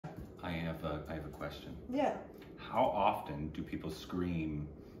have a question. Yeah. How often do people scream,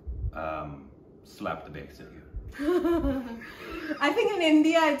 slap the bass at you? I think in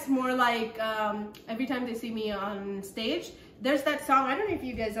India it's more like every time they see me on stage, there's that song. I don't know if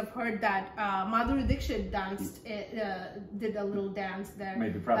you guys have heard that. Madhuri Dixit danced, did a little dance there.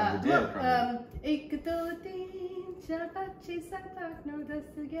 Maybe probably did.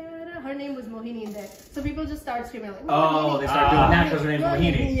 Her name was Mohini in there. So people just start screaming like, oh, they start doing that because her name's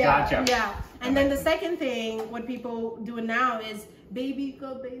Mohini. Yeah, Gotcha. yeah. And then the second thing, what people do now is, baby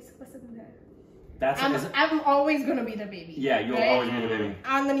ko bass pasand hai. I'm always gonna be the baby. Yeah, you'll always be the baby.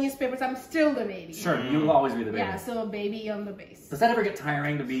 On the newspapers, I'm still the baby. Sure, you'll always be the baby. Yeah, so baby on the bass. Does that ever get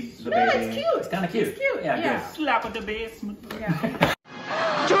tiring to be the baby? No, it's cute. It's kind of cute. It's cute. Yeah, yeah. good. Slap with the bass. Yeah.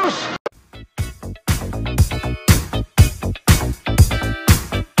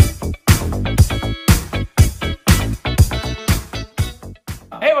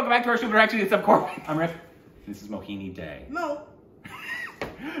 Hey, welcome back to our Super Reaction. It's up, Corbin. I'm Rick. This is Mohini Day. No.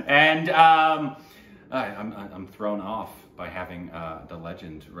 And I'm thrown off by having the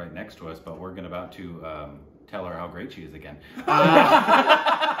legend right next to us, but we're about to tell her how great she is again.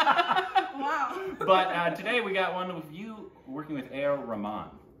 Wow. But today we got one of you working with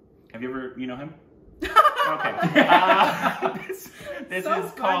Rahman. Have you ever, you know him? Okay. This So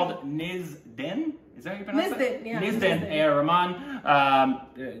is called Nizden. Is that how you pronounce it? Nizden, yeah. Nizden, Rahman.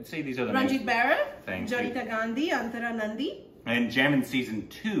 Say these other names. Ranjit Barot, Thank you. Jonita Gandhi, Antara Nandi. And Jammin' Season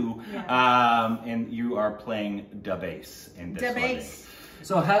 2, Yeah. and you are playing da bass in this Da one. bass.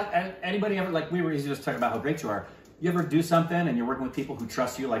 So, anybody ever, like we were just talking about how great you are, you ever do something and you're working with people who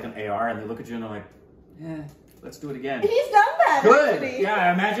trust you like an AR and they look at you and they're like, yeah, let's do it again. He's done that. Good. Actually. Yeah,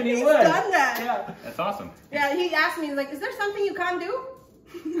 I imagine he He's would. done that. Yeah. That's awesome. Yeah, he asked me, he's like, is there something you can't do?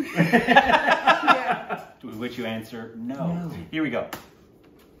 Yeah. To which you answer, no. Here we go.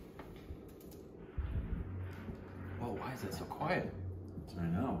 Whoa, why is it so quiet? I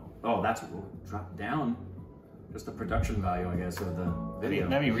know. Oh, that's what will drop down. Just the production value, I guess, of the video.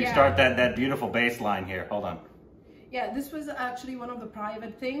 Let me restart that beautiful bass line here. Hold on. Yeah, this was actually one of the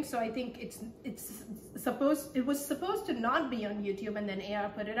private things, so I think it was supposed to not be on YouTube, and then AR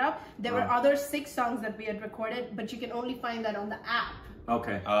put it up. There were other 6 songs that we had recorded, but you can only find that on the app.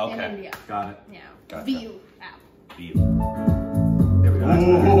 Okay. In India. Got it. Yeah. Gotcha. View app. View. There we go.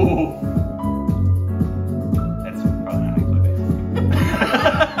 That's better. That's probably not how you play bass.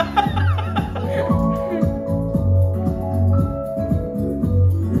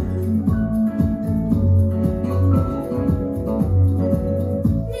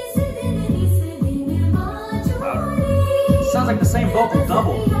 Sounds like the same vocal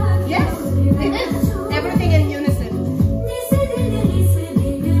double. Yes, it is. Everything in unison.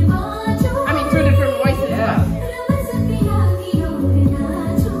 I mean, 2 different voices. Yeah.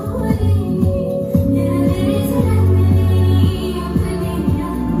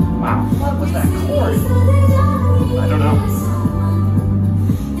 Wow, what was that chord? I don't know.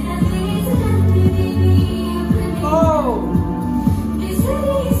 Oh!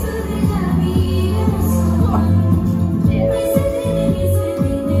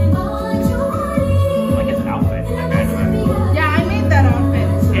 Like his outfit. Yeah, I made that outfit.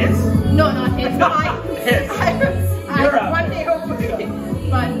 His? No, not his. His. Your I one day hopefully,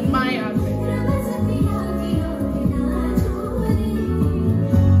 but my outfit.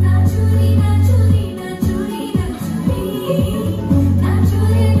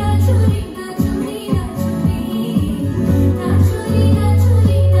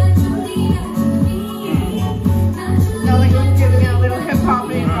 No, like it's giving it a little hip hop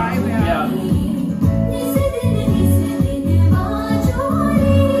vibe. Yeah.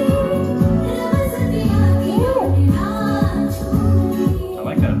 I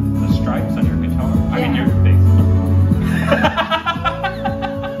like that.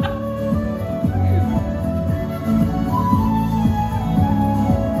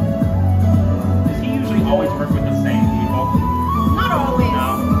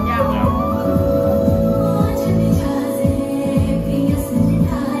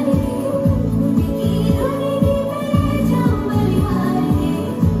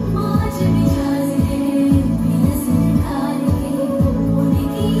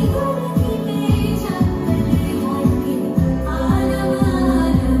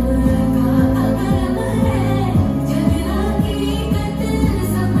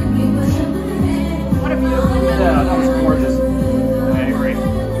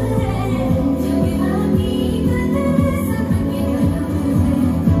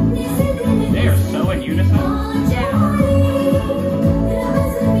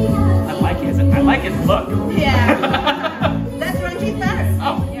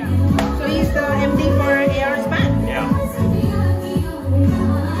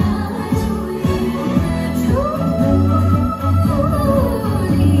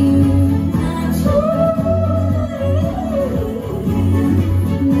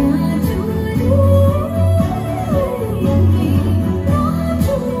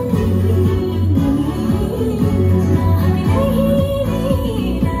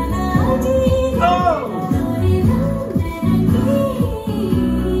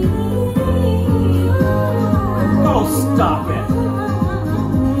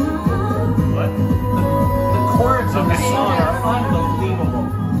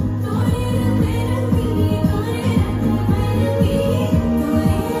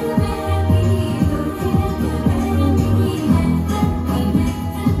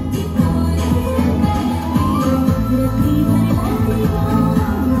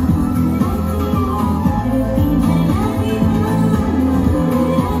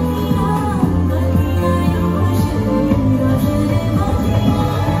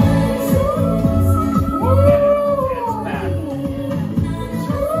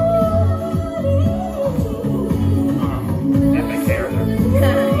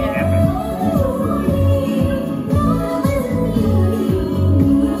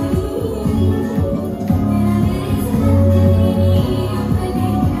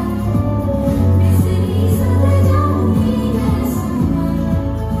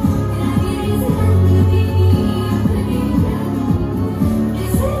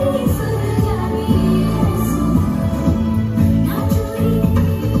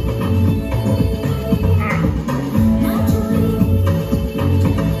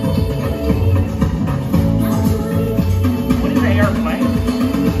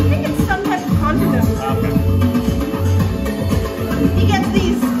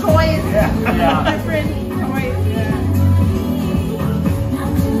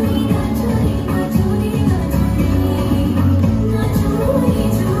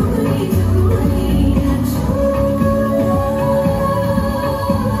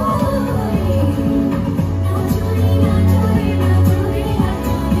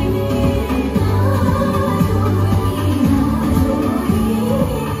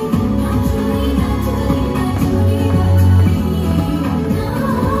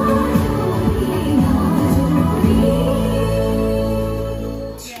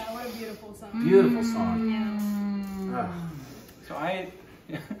 Beautiful song. Yeah. So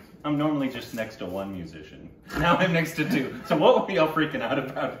I'm normally just next to one musician. Now I'm next to two. So what were y'all freaking out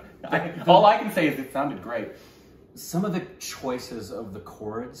about? All I can say is it sounded great. Some of the choices of the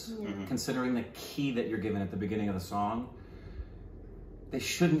chords, considering the key that you're given at the beginning of the song, they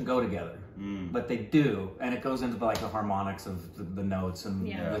shouldn't go together, but they do. And it goes into the harmonics of the notes and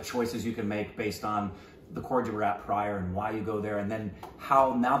the choices you can make based on the chord you were at prior and why you go there. And then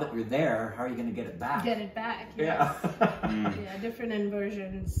how, now that you're there, how are you going to get it back? Get it back. Yeah. Yeah, different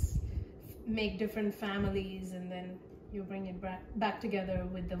inversions make different families, and then you bring it back together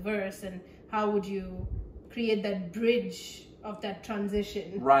with the verse. And how would you create that bridge of that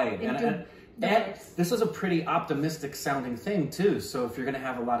transition? Right. Into and this is a pretty optimistic sounding thing too. So if you're going to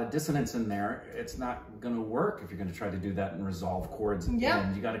have a lot of dissonance in there, it's not going to work if you're going to try to do that and resolve chords. Yeah.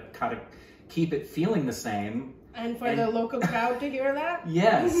 And you got to kind of keep it feeling the same. And for the local crowd to hear that?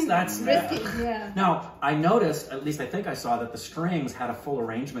 Yes, that's risky. Yeah. Now, I noticed, at least I think I saw, that the strings had a full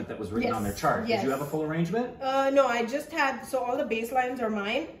arrangement that was written on their chart. Yes. Did you have a full arrangement? No, I just had, so all the bass lines are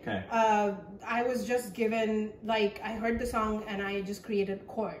mine. Okay. I was just given, I heard the song and I just created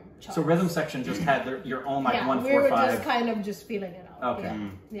chord charts. So rhythm section just had your own 1, 4, 5. we were just kind of just feeling it out. Okay.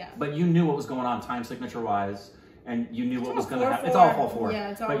 Yeah. But you knew what was going on time signature wise, and you knew what was going to happen. 4/4. It's all 4/4. Yeah,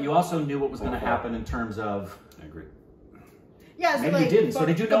 it's all. But you also knew what was going to happen in terms of. I agree. Yeah, so maybe you didn't. So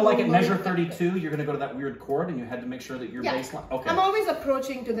did you know, at measure 32, you're going to go to that weird chord, and you had to make sure that your bass line. Okay. I'm always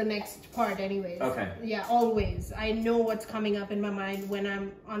approaching to the next part, anyways. Okay. Yeah, always. I know what's coming up in my mind when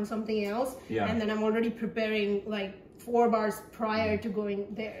I'm on something else. Yeah. And then I'm already preparing 4 bars prior to going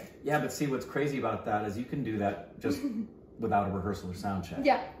there. Yeah, but see, what's crazy about that is you can do that just without a rehearsal or sound check.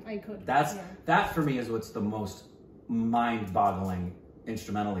 Yeah, I could. That for me is what's the most mind-boggling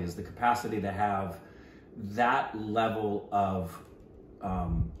instrumentally, is the capacity to have that level of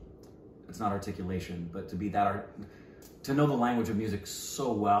it's not articulation, but to be to know the language of music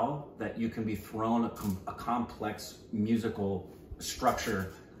so well that you can be thrown a complex musical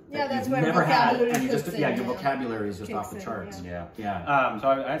structure that that's you've where never had, vocabulary and you just kicks in, your vocabulary is just kicks off the in, charts. Yeah. So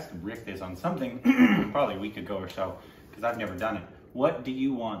I asked Rick this on something probably a week ago or so, because I've never done it. What do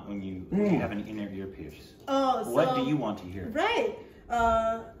you want when you have an inner ear pierce? What do you want to hear? Right.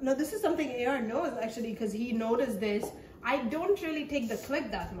 No, this is something AR knows actually, because he noticed this. I don't really take the click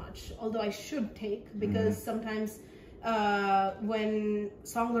that much, although I should take, because sometimes when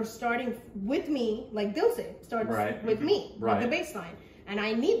songs are starting with me, like they'll say, starts with me, with the bass line. And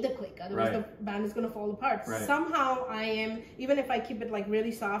I need the click, otherwise the band is going to fall apart. Somehow I am, even if I keep it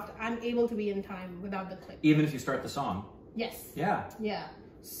really soft, I'm able to be in time without the click. Even if you start the song? Yes. Yeah. Yeah.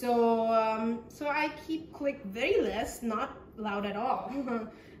 So so I keep click very less, not loud at all.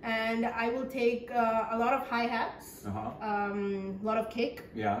 And I will take a lot of hi-hats, a lot of kick,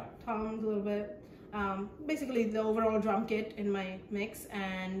 toms a little bit, basically the overall drum kit in my mix,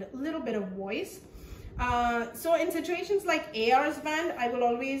 and a little bit of voice. So in situations like AR's band, I will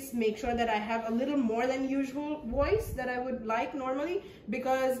always make sure that I have a little more than usual voice that I would like normally,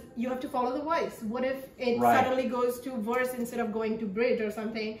 because you have to follow the voice. What if it suddenly goes to verse instead of going to bridge or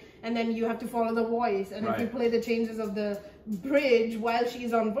something, and then you have to follow the voice, and if you play the changes of the bridge while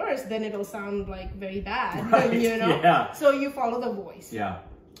she's on verse, then it'll sound very bad, you know? Yeah. So you follow the voice. Yeah.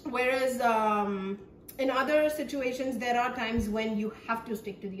 Whereas in other situations, there are times when you have to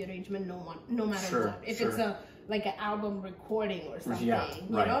stick to the arrangement no matter what. If it's like an album recording or something,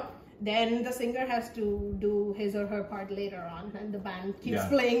 you know, then the singer has to do his or her part later on, and the band keeps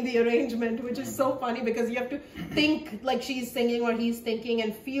playing the arrangement, which is so funny, because you have to think like she's singing or he's thinking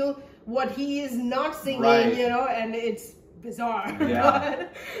and feel what he is not singing, you know, and it's bizarre.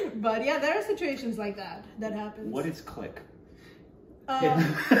 But yeah, there are situations like that happens. What is click?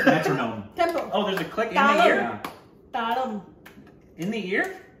 Metronome. Tempo. Oh, there's a click in the ear? Talam. In the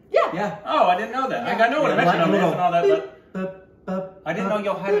ear? Yeah. Oh, I didn't know that. I know what a metronome is and all that, but I didn't know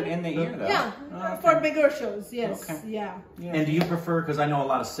y'all had it in the ear, though. Yeah, for bigger shows, yes. Okay. Yeah. And do you prefer, because I know a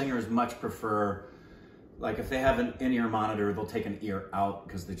lot of singers much prefer, like if they have an in-ear monitor, they'll take an ear out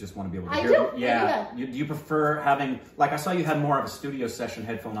because they just want to be able to hear. Yeah. Do you prefer having, like I saw you had more of a studio session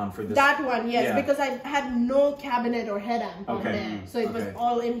headphone on for this? That one, yes, because I had no cabinet or head amp on there. So it was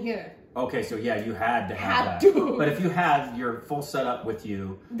all in here. Okay, so yeah, you had to have that. But if you had your full setup with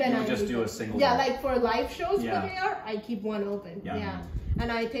you, then you would just do a single. Yeah, like for live shows with AR, I keep one open. Yeah.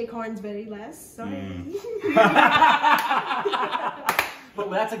 And I take horns very less. Sorry. But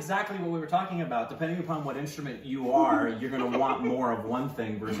that's exactly what we were talking about. Depending upon what instrument you are, you're going to want more of one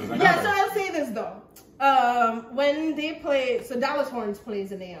thing versus another. Yeah, so I'll say this though. When they play, so Dallas Horns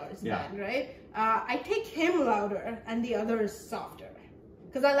plays in AR's band, right? I take him louder and the others softer.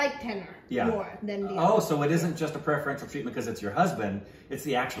 because I like tenor more than the Oh, so it isn't just a preferential treatment because it's your husband, it's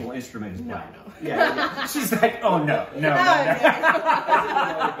the actual instrument he's playing. No. Yeah. She's like, oh no.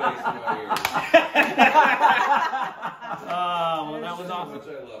 Oh, well, that was awesome.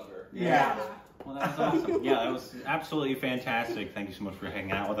 I love her. Yeah. Well, that was awesome. Yeah, that was absolutely fantastic. Thank you so much for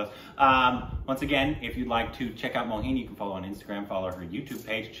hanging out with us. Once again, if you'd like to check out Mohini, you can follow on Instagram, follow her YouTube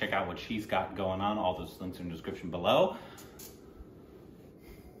page, check out what she's got going on. All those links are in the description below.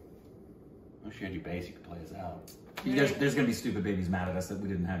 I wish you had your bass, you could play us out. There's going to be stupid babies mad at us that we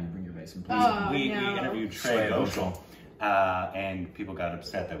didn't have you bring your bass in. Please. We interviewed Trey Goschel, and people got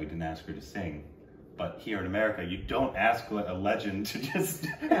upset that we didn't ask her to sing. But here in America, you don't ask a legend to just...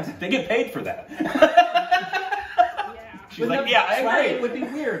 They get paid for that. She's like, yeah, I agree. It would be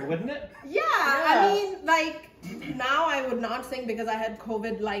weird, wouldn't it? Yeah, I mean, like, now I would not sing because I had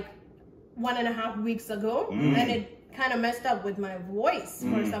COVID like 1.5 weeks ago. And it kind of messed up with my voice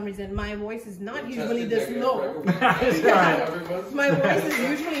for some reason. My voice is not usually this low. My voice is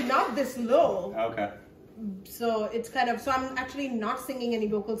usually not this low. Okay. So it's kind of, so I'm actually not singing any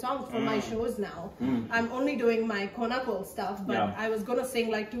vocal songs for my shows now. I'm only doing my Konakol stuff, but I was gonna sing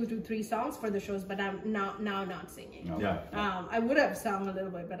like 2 to 3 songs for the shows, but I'm now not singing. Okay. I would have sung a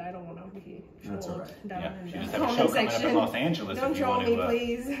little bit, but I don't want to be trolled down in She the just have a show comment coming up in section. Los Angeles. Don't if you troll want me, to,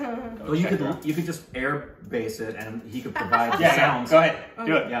 please. Well, you could just air bass it and he could provide the yeah, sounds. go ahead.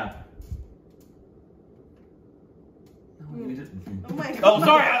 Do it. Yeah. Oh my God. Oh,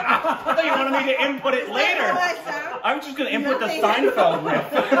 sorry. I thought you wanted me to input it later. How do I sound? I'm just going to input Nothing. the Seinfeld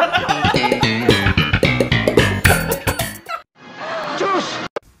riff.